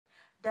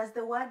Does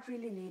the world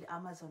really need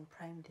Amazon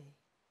Prime Day?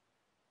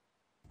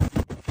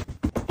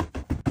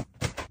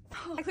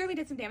 I clearly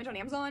did some damage on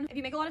Amazon. If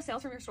you make a lot of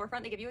sales from your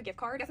storefront, they give you a gift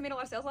card. I guess I made a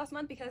lot of sales last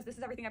month because this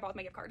is everything I bought with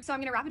my gift card. So I'm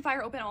gonna rapid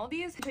fire open all of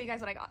these and show you guys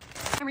what I got.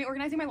 I'm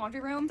reorganizing my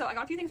laundry room. So I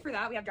got a few things for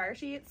that. We have dryer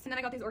sheets, and then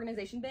I got these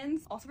organization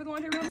bins. Also for the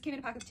laundry room, this came in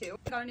a pack of 2.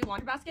 I got a new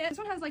laundry basket. This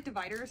one has like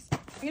dividers.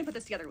 I'm gonna put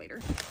this together later.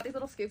 Got these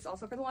little scoops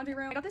also for the laundry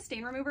room. I got this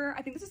stain remover.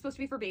 I think this is supposed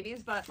to be for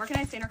babies, but Mark and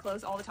I stain our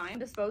clothes all the time.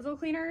 Disposal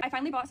cleaner. I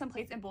finally bought some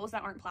plates and bowls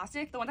that aren't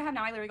plastic. The ones I have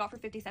now I literally got for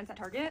 50 cents at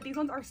Target. These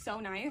ones are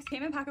so nice.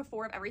 Came in a pack of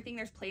 4 of everything.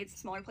 There's plates,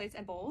 smaller plates,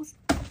 and bowls.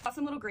 Got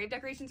some little grave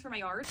decorations for my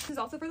yard. This is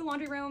also for the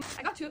laundry room.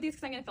 I got 2 of these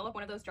because I'm gonna fill up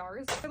one of those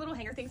jars. They're little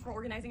hanger things for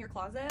organizing your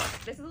closet.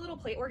 This is a little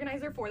plate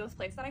organizer for those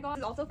plates that I got. This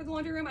is also for the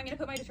laundry room. I'm gonna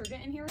put my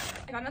detergent in here.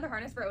 I got another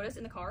harness for Otis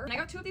in the car. And I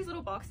got 2 of these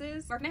little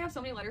boxes. Mark and I have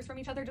so many letters from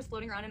each other just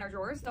floating around in our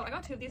drawers. So I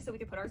got 2 of these so we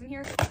could put ours in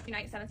here.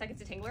 Unite 7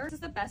 Seconds Detangler. This is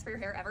the best for your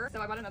hair ever.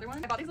 So I bought another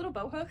one. I bought these little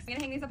bow hooks. I'm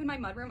gonna hang these up in my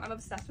mudroom. I'm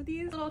obsessed with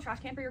these. Little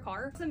trash can for your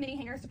car. Some mini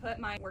hangers to put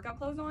my workout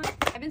clothes on.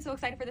 I've been so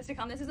excited for this to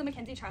come. This is a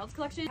Mackenzie Childs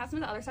collection. I have some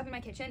of the other stuff in my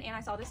kitchen, and I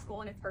saw this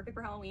school and it's perfect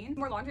for Halloween.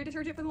 More laundry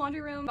detergent for the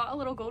laundry room. Got a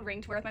little gold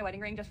ring to wear with my wedding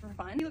ring just for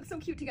fun. We look so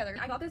cute together.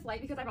 I got this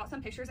light because I bought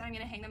some pictures and I'm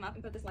gonna hang them up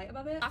and put this light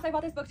above it. Last I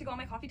bought this book to go on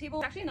my coffee table.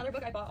 There's actually another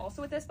book I bought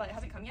also with this, but it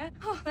hasn't come yet.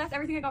 But that's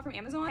everything I got from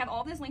Amazon. I have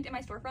all of this linked in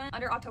my storefront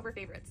under October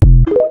favorites.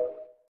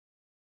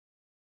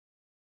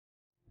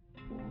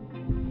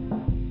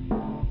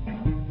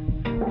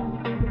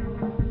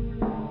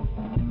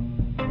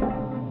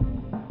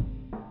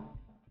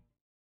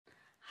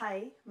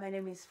 Hi, my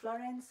name is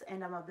Florence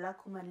and I'm a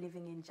Black woman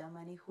living in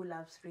Germany who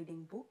loves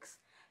reading books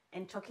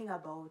and talking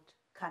about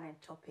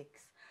current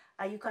topics.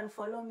 You can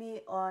follow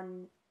me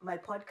on my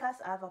podcast.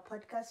 I have a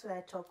podcast where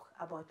I talk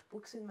about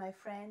books with my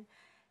friend,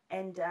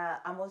 and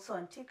I'm also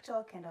on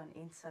TikTok and on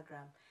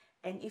Instagram.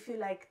 And if you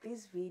like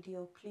this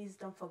video, please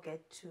don't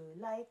forget to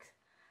like,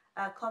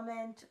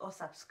 comment, or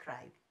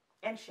subscribe,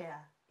 and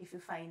share if you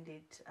find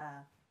it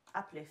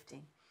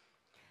uplifting.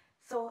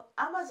 So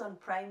Amazon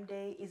Prime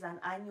Day is an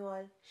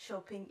annual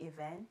shopping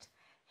event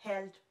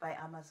held by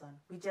Amazon.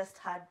 We just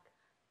had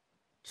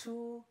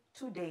two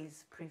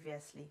days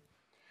previously.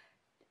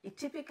 It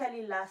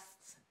typically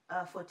lasts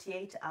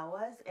 48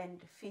 hours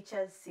and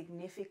features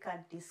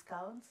significant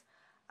discounts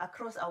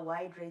across a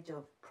wide range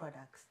of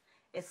products.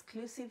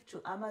 Exclusive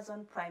to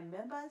Amazon Prime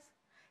members,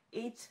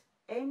 it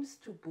aims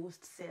to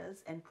boost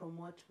sales and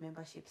promote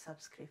membership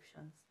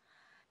subscriptions.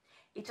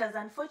 It has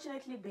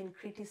unfortunately been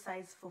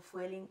criticized for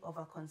fueling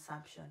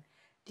overconsumption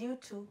due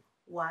to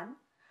 1.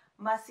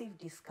 Massive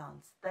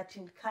discounts that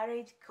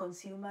encourage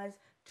consumers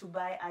to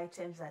buy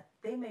items that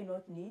they may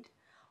not need,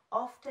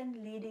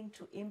 often leading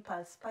to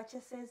impulse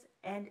purchases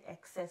and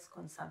excess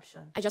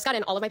consumption. I just got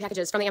in all of my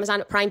packages from the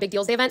Amazon Prime Big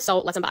Deals Day event, so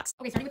let's unbox.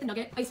 Okay, starting with the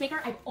Nugget Ice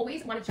Maker. I've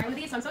always wanted to try one of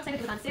these, so I'm so excited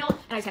it was on sale, and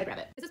I just had to grab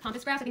it. This is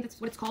pampas grass, I think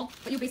that's what it's called,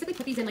 but you basically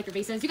put these in like your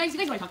vases. You guys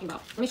know what I'm talking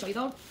about. Let me show you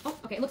though. Oh,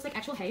 okay, it looks like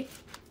actual hay.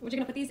 We're just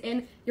gonna put these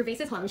in your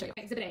vases. Hold on, let me show you.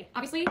 Okay, Exhibit A.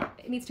 Obviously,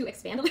 it needs to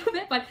expand a little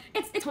bit, but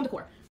it's home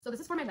decor. So this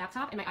is for my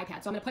laptop and my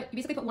iPad. So I'm gonna you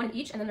basically put one in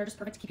each, and then they're just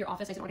perfect to keep your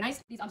office nice and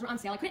organized. These Uggs were on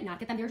sale. I couldn't not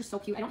get them. They're just so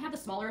cute. I don't have the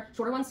smaller,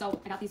 shorter ones,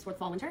 so I got these for the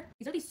fall, winter.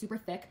 These are these super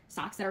thick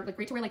socks that are like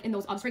great to wear like in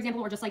those Uggs, for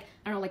example, or just like,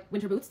 I don't know, like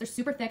winter boots. They're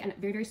super thick and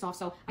very, very soft.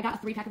 So I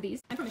got a 3-pack of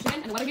these. I'm from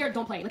Michigan, and the weather here,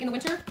 don't play. Like in the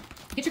winter,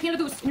 get your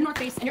Canada Goose, your North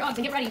Face, and your Uggs,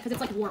 and get ready because it's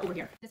like war over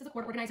here. This is a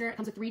cord organizer. It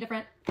comes with 3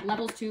 different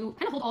levels to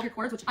kind of hold all of your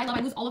cords, which I love. I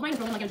lose all of mine,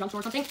 throw them like in a junk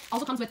drawer or something.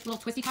 Also comes with little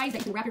twisty ties that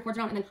you can wrap your cords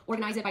around and then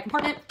organize it by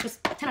compartment.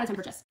 Just 10 out of 10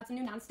 purchase. Got some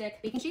new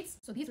non-stick baking sheets.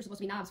 So these are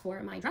supposed to be knobs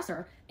for my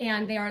dresser,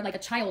 and they are like a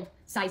child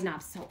size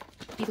knobs. So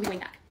these will be going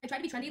back. I tried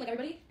to be trendy like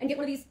everybody and get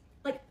one of these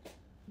like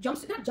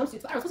jumpsuit, not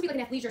jumpsuits, but I don't know, supposed to be like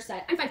an athleisure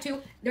set. I'm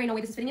 5'2". There ain't no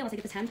way this is fitting me unless I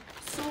get this hemmed.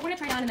 So we're gonna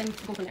try it on and then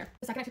go from there.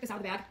 The second I took this out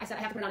of the bag, I said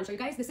I have to put it on and show you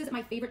guys. This is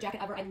my favorite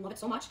jacket ever. I love it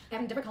so much. I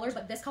have in different colors,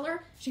 but this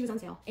color, she was on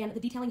sale. And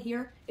the detailing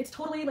here, it's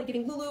totally like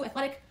giving Lulu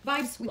athletic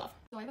vibes. We love.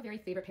 So I have a very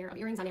favorite pair of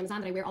earrings on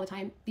Amazon that I wear all the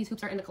time. These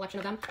hoops are in the collection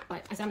of them,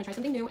 but I said I'm gonna try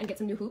something new and get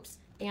some new hoops.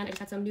 And I just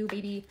got some new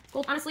baby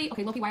gold. Honestly,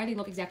 okay, Loki, why are they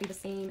look exactly the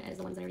same as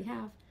the ones I already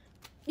have?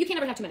 You can't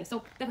ever have too many, so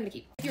definitely gonna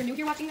keep. If you're new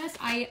here watching this,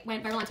 I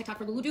went viral on TikTok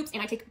for Lulu dupes,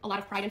 and I take a lot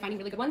of pride in finding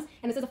really good ones.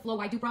 And this is a Flow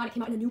Wide dupe bra, and it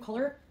came out in a new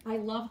color. I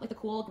love like the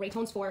cool gray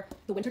tones for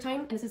the winter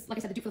time. And this is, like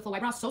I said, the dupe for the Flow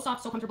Wide bra. So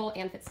soft, so comfortable,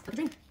 and fits like a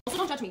dream. Also,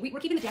 don't judge me. We're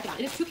keeping the jacket on.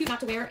 It is too cute not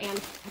to wear, and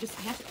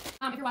I have to.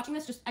 If you're watching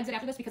this, just exit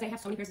after this because I have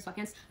so many pairs of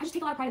sweatpants. I just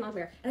take a lot of pride in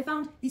loungewear. And I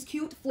found these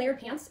cute flared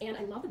pants, and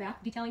I love the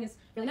back. Detailing is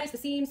really nice. The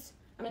seams.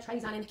 I'm gonna try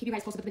these on and keep you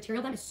guys posted. The material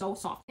of them is so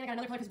soft. And I got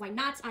another color because why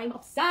not? I'm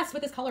obsessed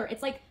with this color.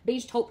 It's like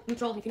beige taupe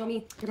neutral. If you know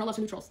me, your girl loves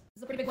her neutrals. This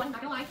is a pretty big one, not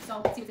gonna lie.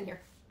 So let's see what's in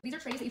here. These are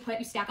trays that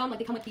you stack on, like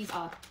they come with these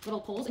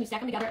little poles, and you stack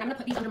them together. And I'm gonna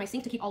put these under my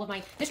sink to keep all of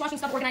my dishwashing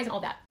stuff organized and all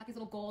that. Got these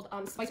little gold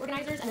spice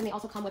organizers, and then they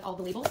also come with all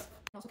the labels.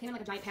 They also came in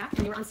like a giant pack,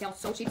 and they were on sale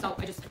so cheap, so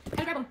I just had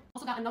to grab them.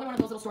 Also got another one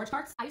of those little storage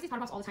carts. I use these powder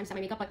puffs all the time to set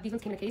my makeup, but these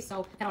ones came in a case,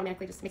 so that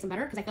automatically just makes them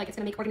better because I feel like it's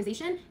gonna make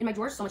organization in my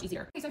drawers so much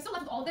easier. Okay, so I'm still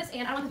left with all of this,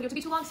 and I don't want the video to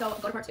be too long, so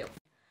go to part 2.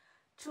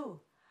 2.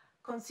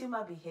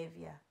 Consumer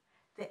behavior.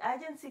 The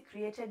urgency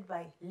created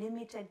by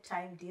limited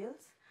time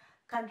deals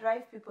can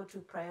drive people to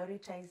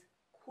prioritize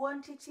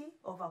quantity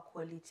over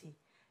quality,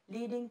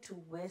 leading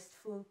to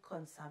wasteful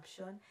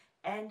consumption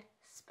and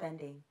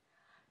spending.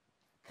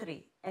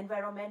 3.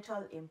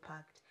 Environmental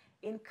impact.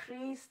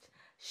 Increased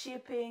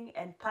shipping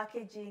and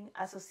packaging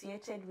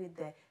associated with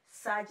the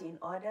surge in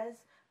orders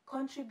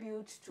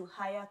contribute to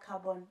higher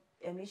carbon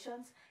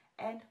emissions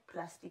and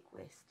plastic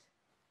waste.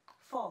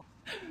 4.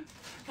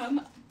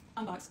 Come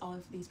unbox all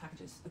of these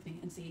packages with me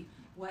and see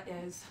what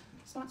is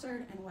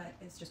sponsored and what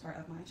is just part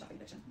of my shopping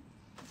addiction.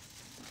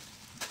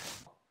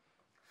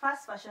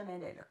 Fast fashion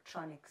and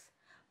electronics.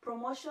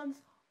 Promotions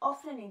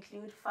often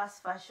include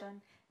fast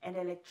fashion and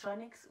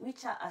electronics,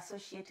 which are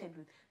associated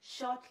with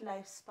short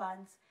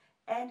lifespans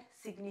and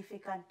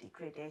significant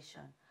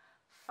degradation.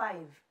 5.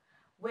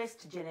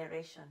 Waste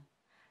generation.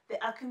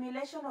 The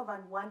accumulation of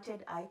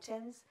unwanted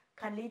items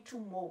can lead to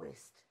more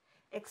waste,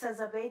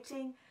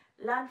 exacerbating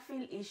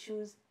landfill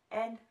issues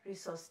and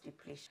resource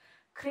depletion.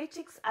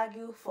 Critics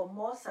argue for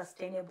more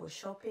sustainable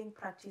shopping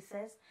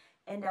practices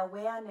and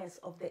awareness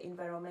of the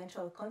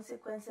environmental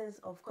consequences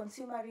of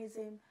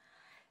consumerism,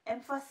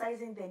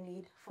 emphasizing the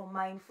need for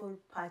mindful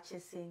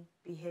purchasing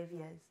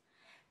behaviors.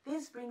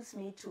 This brings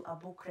me to a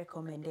book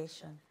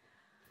recommendation,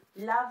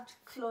 Loved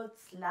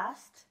Clothes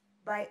Last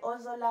by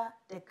Ursula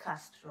de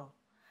Castro,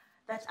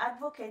 that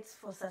advocates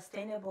for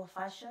sustainable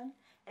fashion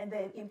and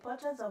the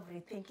importance of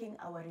rethinking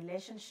our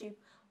relationship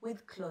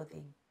with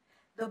clothing.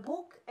 The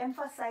book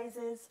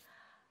emphasizes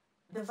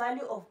the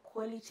value of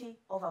quality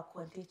over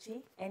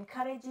quantity,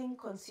 encouraging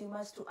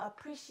consumers to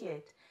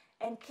appreciate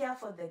and care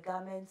for the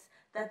garments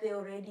that they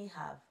already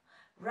have,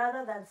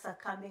 rather than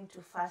succumbing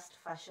to fast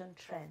fashion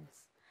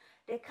trends.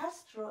 De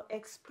Castro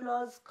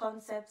explores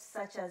concepts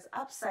such as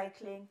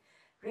upcycling,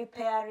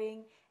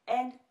 repairing,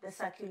 and the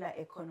circular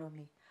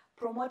economy,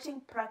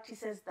 promoting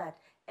practices that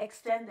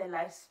extend the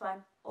lifespan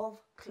of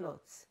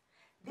clothes.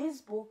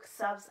 This book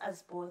serves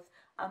as both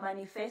a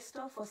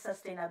manifesto for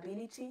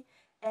sustainability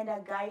and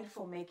a guide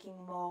for making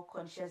more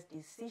conscious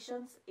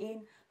decisions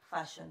in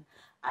fashion,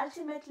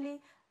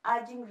 ultimately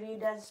urging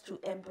readers to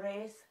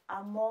embrace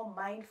a more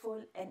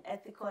mindful and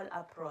ethical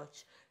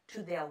approach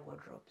to their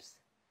wardrobes.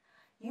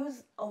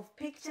 Use of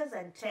pictures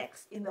and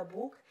text in the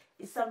book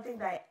is something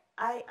that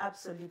I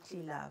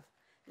absolutely love.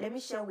 Let me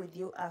share with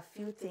you a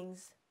few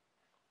things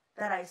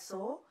that I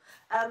saw.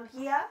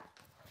 Here,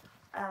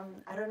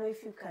 I don't know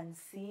if you can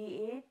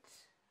see it.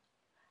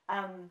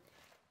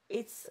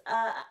 It's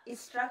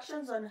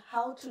instructions on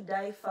how to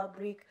dye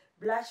fabric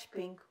blush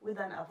pink with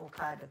an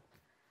avocado.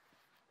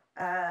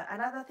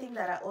 Another thing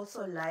that I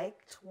also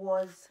liked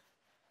was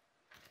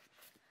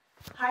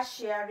her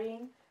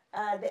sharing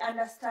the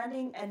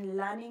understanding and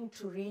learning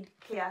to read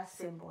care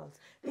symbols.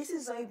 This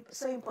is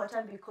so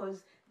important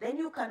because then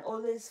you can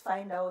always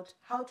find out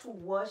how to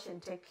wash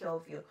and take care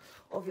of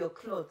your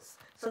clothes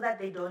so that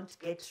they don't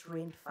get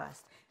ruined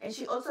fast. And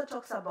she also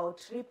talks about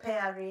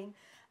repairing.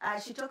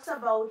 She talks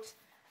about,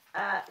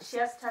 she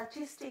has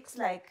statistics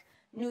like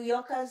New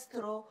Yorkers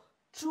throw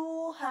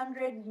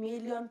 200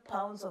 million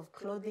pounds of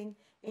clothing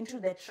into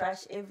the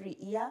trash every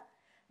year.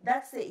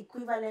 That's the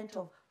equivalent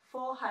of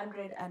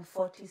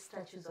 440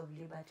 Statues of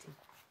Liberty.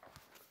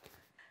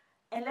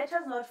 And let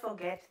us not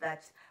forget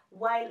that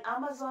while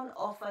Amazon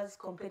offers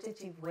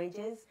competitive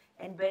wages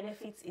and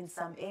benefits in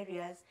some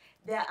areas,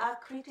 there are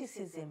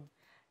criticisms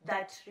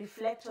that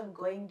reflect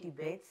ongoing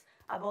debates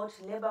about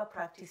labor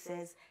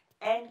practices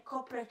and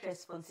corporate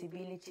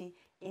responsibility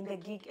in the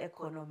gig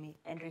economy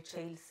and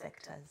retail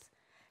sectors.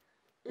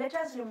 Let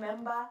us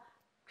remember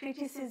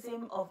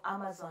criticism of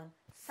Amazon,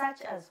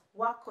 such as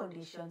work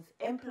conditions,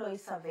 employee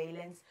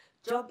surveillance,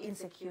 job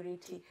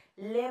insecurity,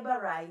 labor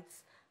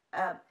rights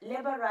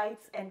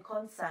and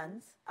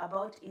concerns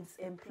about its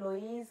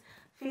employees'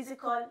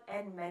 physical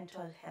and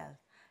mental health.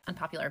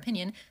 Unpopular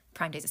opinion,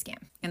 Prime Day is a scam.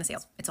 And the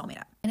sales, it's all made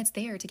up. And it's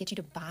there to get you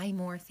to buy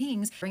more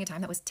things during a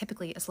time that was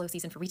typically a slow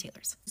season for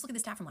retailers. Just look at the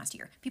stat from last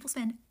year. People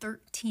spend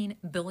 $13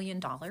 billion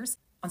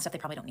on stuff they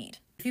probably don't need.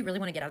 If you really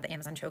want to get out of the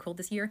Amazon chokehold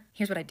this year,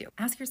 here's what I'd do.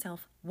 Ask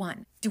yourself,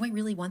 1, do I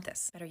really want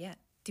this? Better yet,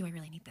 do I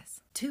really need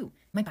this? 2,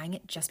 am I buying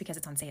it just because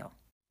it's on sale?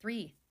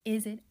 3,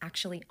 is it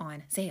actually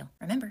on sale?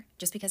 Remember,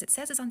 just because it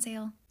says it's on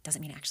sale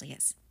doesn't mean it actually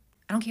is.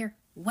 I don't care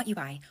what you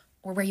buy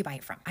or where you buy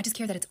it from. I just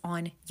care that it's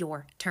on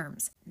your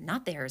terms,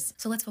 not theirs.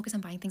 So let's focus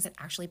on buying things that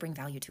actually bring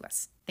value to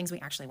us, things we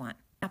actually want,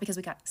 not because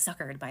we got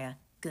suckered by a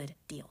good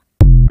deal.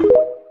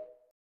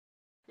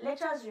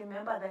 Let us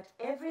remember that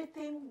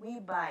everything we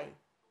buy,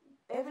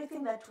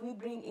 everything that we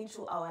bring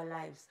into our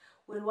lives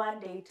will one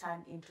day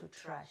turn into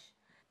trash.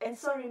 And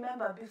so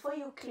remember, before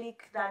you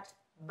click that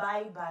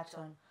buy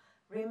button,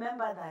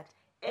 remember that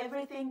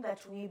everything that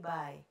we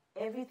buy,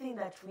 everything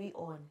that we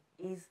own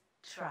is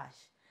trash.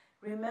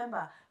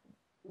 Remember,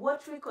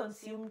 what we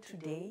consume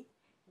today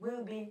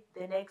will be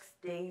the next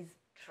day's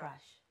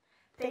trash.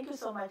 Thank you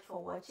so much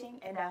for watching,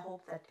 and I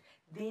hope that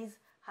this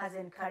has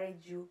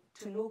encouraged you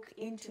to look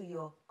into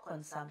your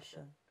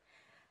consumption.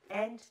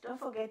 And don't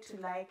forget to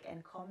like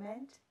and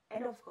comment,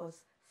 and of course,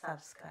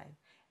 subscribe.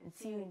 And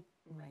see you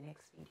in my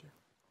next video.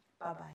 Bye-bye.